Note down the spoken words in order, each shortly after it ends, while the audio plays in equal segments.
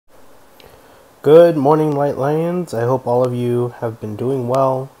Good morning, Light Lions. I hope all of you have been doing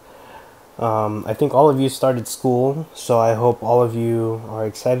well. I think all of you started school, so I hope all of you are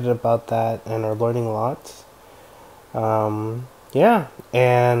excited about that and are learning a lot. Yeah,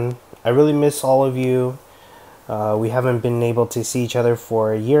 and I really miss all of you. We haven't been able to see each other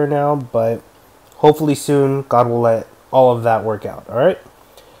for a year now, but hopefully soon God will let all of that work out, alright?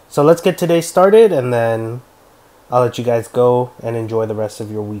 So let's get today started, and then I'll let you guys go and enjoy the rest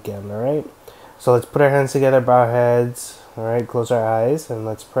of your weekend, alright? So let's put our hands together, bow our heads, alright, close our eyes, and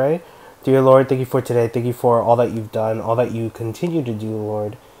let's pray. Dear Lord, thank you for today. Thank you for all that you've done, all that you continue to do,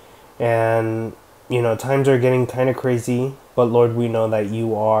 Lord. And, times are getting kind of crazy, but Lord, we know that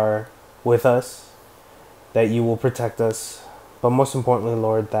you are with us, that you will protect us, but most importantly,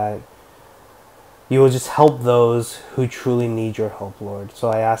 Lord, that you will just help those who truly need your help, Lord. So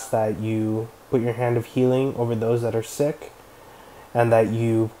I ask that you put your hand of healing over those that are sick, and that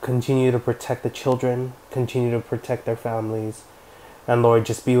you continue to protect the children, continue to protect their families. And Lord,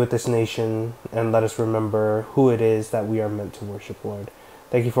 just be with this nation and let us remember who it is that we are meant to worship, Lord.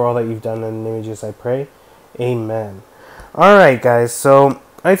 Thank you for all that you've done. In the name of Jesus, I pray. Amen. All right, guys. So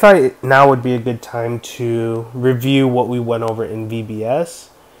I thought now would be a good time to review what we went over in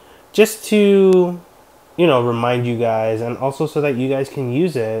VBS, just to, remind you guys, and also so that you guys can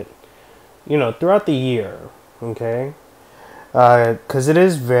use it, throughout the year, okay? Because it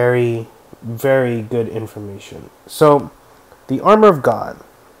is very, very good information. So, the armor of God,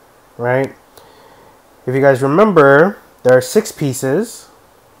 right? If you guys remember, there are 6 pieces,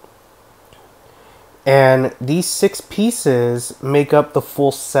 and these 6 pieces make up the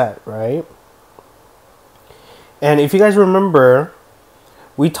full set, right? And if you guys remember,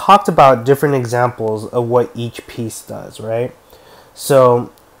 we talked about different examples of what each piece does, right?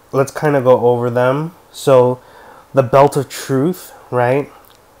 So, let's kind of go over them. So, the belt of truth, right?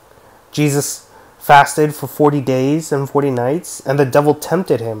 Jesus fasted for 40 days and 40 nights, and the devil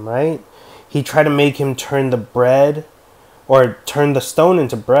tempted him, right? He tried to make him turn turn the stone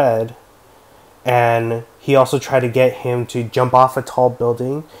into bread, and he also tried to get him to jump off a tall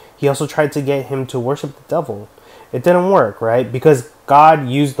building. He also tried to get him to worship the devil. It didn't work, right? Because God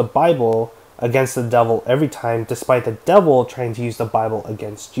used the Bible against the devil every time, despite the devil trying to use the Bible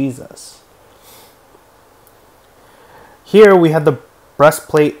against Jesus. Here we have the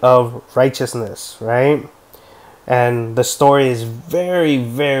breastplate of righteousness, right? And the story is very,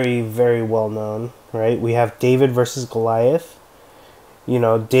 very, very well known, right? We have David versus Goliath.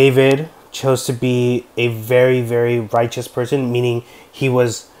 David chose to be a very, very righteous person, meaning he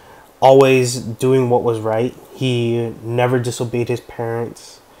was always doing what was right. He never disobeyed his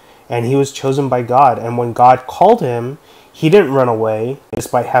parents, and he was chosen by God. And when God called him, he didn't run away,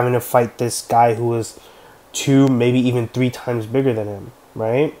 despite having to fight this guy who was 2, maybe even 3 times bigger than him,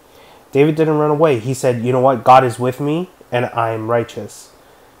 right? David didn't run away. He said, you know what? God is with me and I am righteous.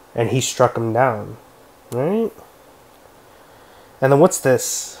 And he struck him down, right? And then what's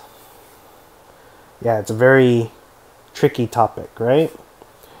this? Yeah, it's a very tricky topic, right?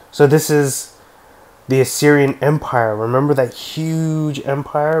 So this is the Assyrian Empire. Remember that huge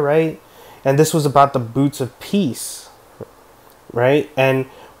empire, right? And this was about the boots of peace, right? And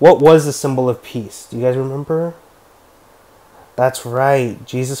what was the symbol of peace? Do you guys remember? That's right,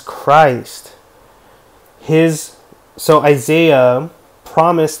 Jesus Christ. So Isaiah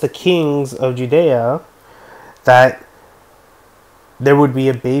promised the kings of Judea that there would be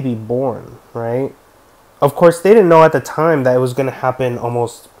a baby born, right? Of course, they didn't know at the time that it was going to happen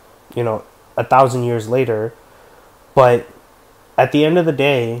almost, 1,000 years later. But at the end of the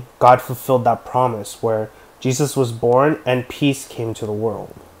day, God fulfilled that promise where Jesus was born and peace came to the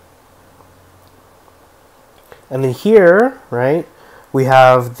world. And then here, right, we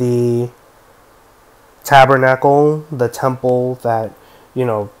have the tabernacle, the temple that,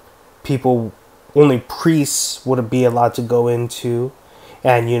 people, only priests would be allowed to go into.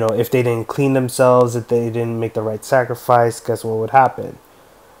 And, if they didn't clean themselves, if they didn't make the right sacrifice, guess what would happen?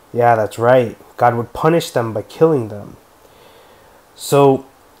 Yeah, that's right. God would punish them by killing them. So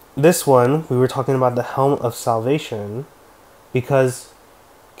this one, we were talking about the helmet of salvation, because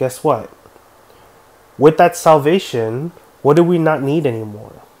guess what? With that salvation, what do we not need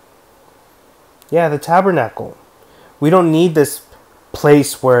anymore? Yeah, the tabernacle. We don't need this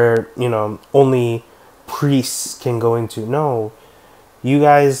place where, only priests can go into. No, you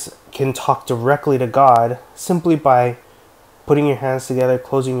guys can talk directly to God simply by putting your hands together,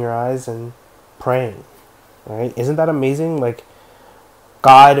 closing your eyes, and praying, right? Isn't that amazing? Like,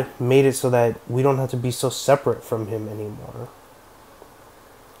 God made it so that we don't have to be so separate from him anymore.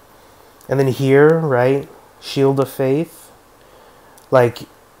 And then here, right, shield of faith. Like,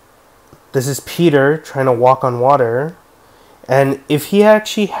 This is Peter trying to walk on water. And if he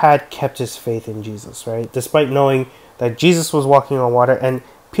actually had kept his faith in Jesus, right? Despite knowing that Jesus was walking on water, and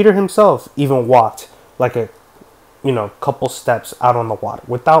Peter himself even walked like a, couple steps out on the water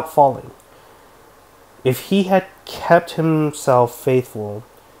without falling. If he had kept himself faithful,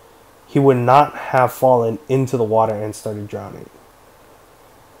 he would not have fallen into the water and started drowning.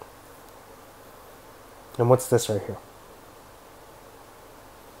 And what's this right here?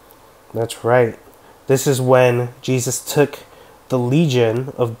 That's right. This is when Jesus took the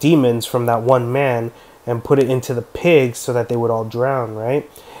legion of demons from that one man and put it into the pigs so that they would all drown, right?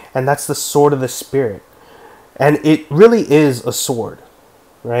 And that's the sword of the Spirit. And it really is a sword,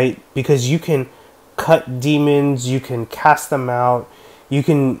 right? Because you can cut demons, you can cast them out, you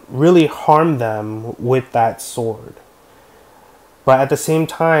can really harm them with that sword. But at the same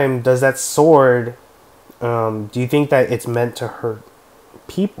time, does that sword, do you think that it's meant to hurt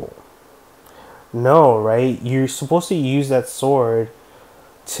people? No, right? You're supposed to use that sword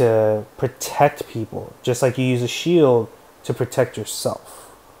to protect people, just like you use a shield to protect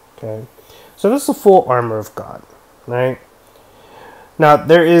yourself. Okay? So this is the full armor of God, right? Now,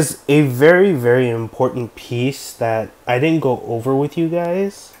 there is a very, very important piece that I didn't go over with you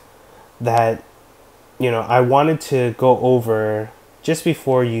guys that, I wanted to go over just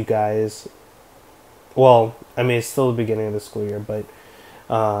before you guys. Well, I mean, it's still the beginning of the school year, but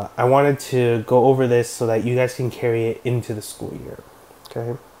I wanted to go over this so that you guys can carry it into the school year.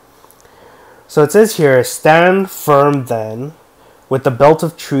 Okay? So it says here, stand firm then, with the belt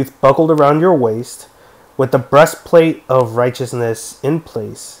of truth buckled around your waist, with the breastplate of righteousness in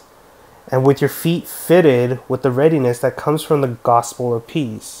place, and with your feet fitted with the readiness that comes from the gospel of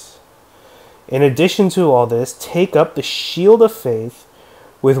peace. In addition to all this, take up the shield of faith,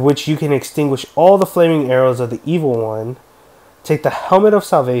 with which you can extinguish all the flaming arrows of the evil one. Take the helmet of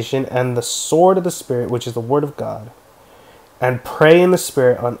salvation and the sword of the Spirit, which is the word of God, and pray in the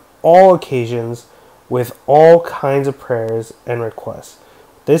Spirit on all occasions with all kinds of prayers and requests.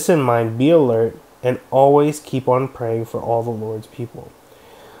 This in mind, be alert and always keep on praying for all the Lord's people.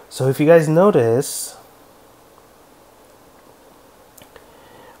 So if you guys notice,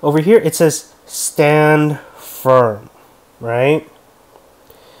 over here it says stand firm, right?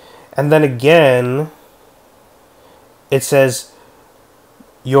 And then again, it says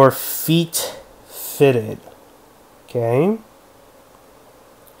your feet fitted. Okay?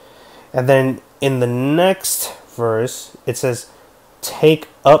 And then in the next verse, it says take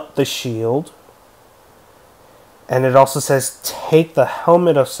up the shield. And it also says take the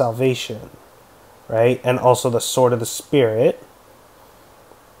helmet of salvation, right? And also the sword of the Spirit.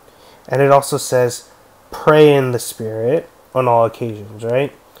 And it also says pray in the Spirit on all occasions,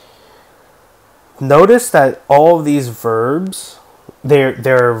 right? Notice that all of these verbs,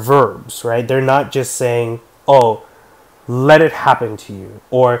 they're verbs, right? They're not just saying, oh, let it happen to you,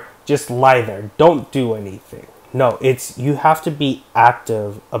 or just lie there, don't do anything. No, it's you have to be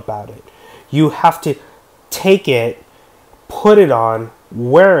active about it. You have to take it, put it on,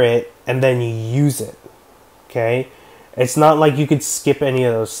 wear it, and then you use it. Okay? It's not like you could skip any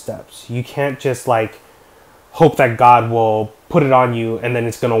of those steps. You can't just hope that God will put it on you and then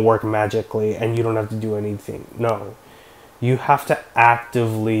it's going to work magically and you don't have to do anything. No. You have to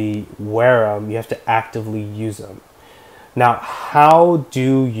actively wear them. You have to actively use them. Now, how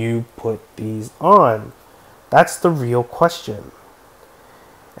do you put these on? That's the real question.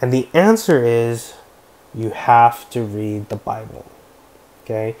 And the answer is you have to read the Bible.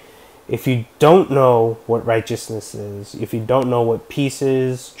 Okay? If you don't know what righteousness is, if you don't know what peace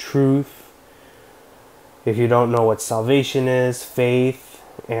is, truth, if you don't know what salvation is, faith,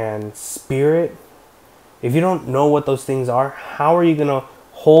 and spirit, if you don't know what those things are, how are you going to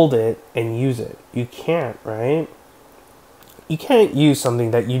hold it and use it? You can't, right? You can't use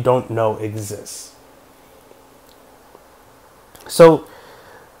something that you don't know exists. So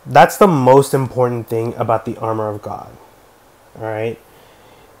that's the most important thing about the armor of God. All right?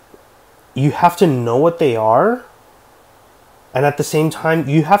 You have to know what they are, and at the same time,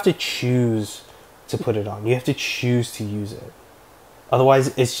 you have to choose to put it on. You have to choose to use it.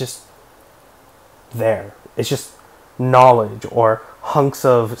 Otherwise, it's just there. It's just knowledge or hunks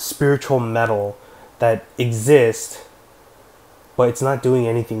of spiritual metal that exist, but it's not doing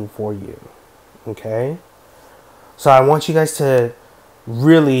anything for you. Okay? So I want you guys to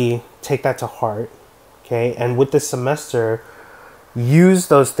really take that to heart. Okay? And with this semester, use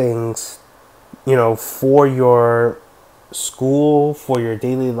those things, for your school, for your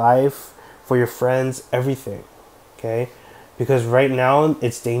daily life, for your friends, everything. Okay? Because right now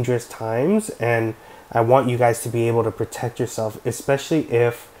it's dangerous times, and I want you guys to be able to protect yourself, especially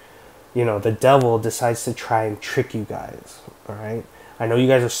if the devil decides to try and trick you guys. All right. I know you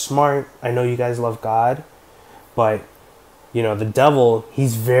guys are smart. I know you guys love God, but the devil,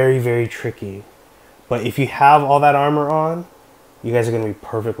 he's very, very tricky. But if you have all that armor on, you guys are going to be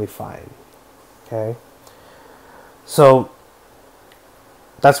perfectly fine. Okay. So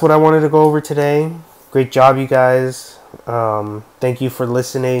that's what I wanted to go over today. Great job, you guys. Thank you for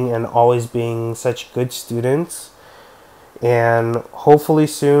listening and always being such good students. And hopefully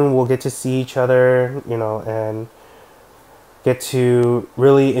soon we'll get to see each other, and get to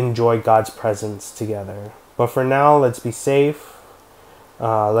really enjoy God's presence together. But for now, let's be safe.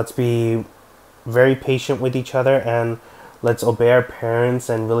 Let's be very patient with each other, and let's obey our parents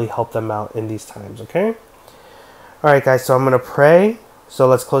and really help them out in these times, okay? All right, guys, so I'm going to pray. So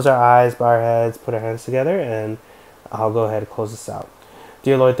let's close our eyes, bow our heads, put our hands together, and I'll go ahead and close this out.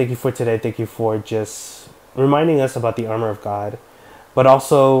 Dear Lord, thank you for today. Thank you for just reminding us about the armor of God, but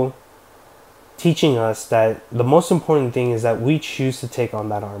also teaching us that the most important thing is that we choose to take on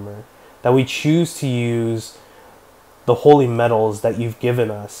that armor, that we choose to use the holy metals that you've given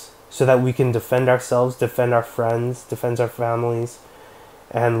us so that we can defend ourselves, defend our friends, defend our families,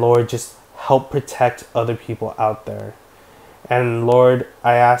 and Lord, just help protect other people out there. And Lord,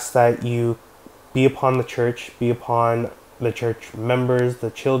 I ask that you be upon the church, be upon the church members,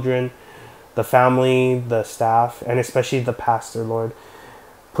 the children, the family, the staff, and especially the pastor, Lord.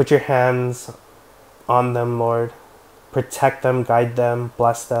 Put your hands on them, Lord. Protect them, guide them,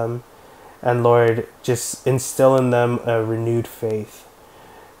 bless them. And Lord, just instill in them a renewed faith.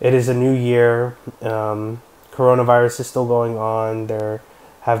 It is a new year. Coronavirus is still going on. There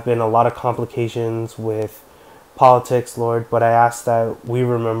have been a lot of complications with politics, Lord. But I ask that we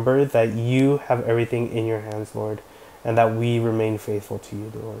remember that you have everything in your hands, Lord. And that we remain faithful to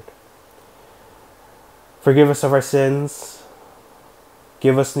you, Lord. Forgive us of our sins.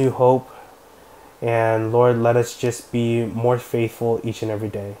 Give us new hope. And Lord, let us just be more faithful each and every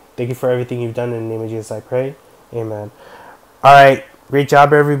day. Thank you for everything you've done. In the name of Jesus, I pray. Amen. All right. Great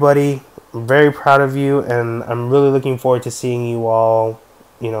job, everybody. I'm very proud of you. And I'm really looking forward to seeing you all,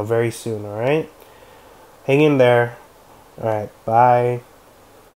 very soon. All right. Hang in there. All right. Bye.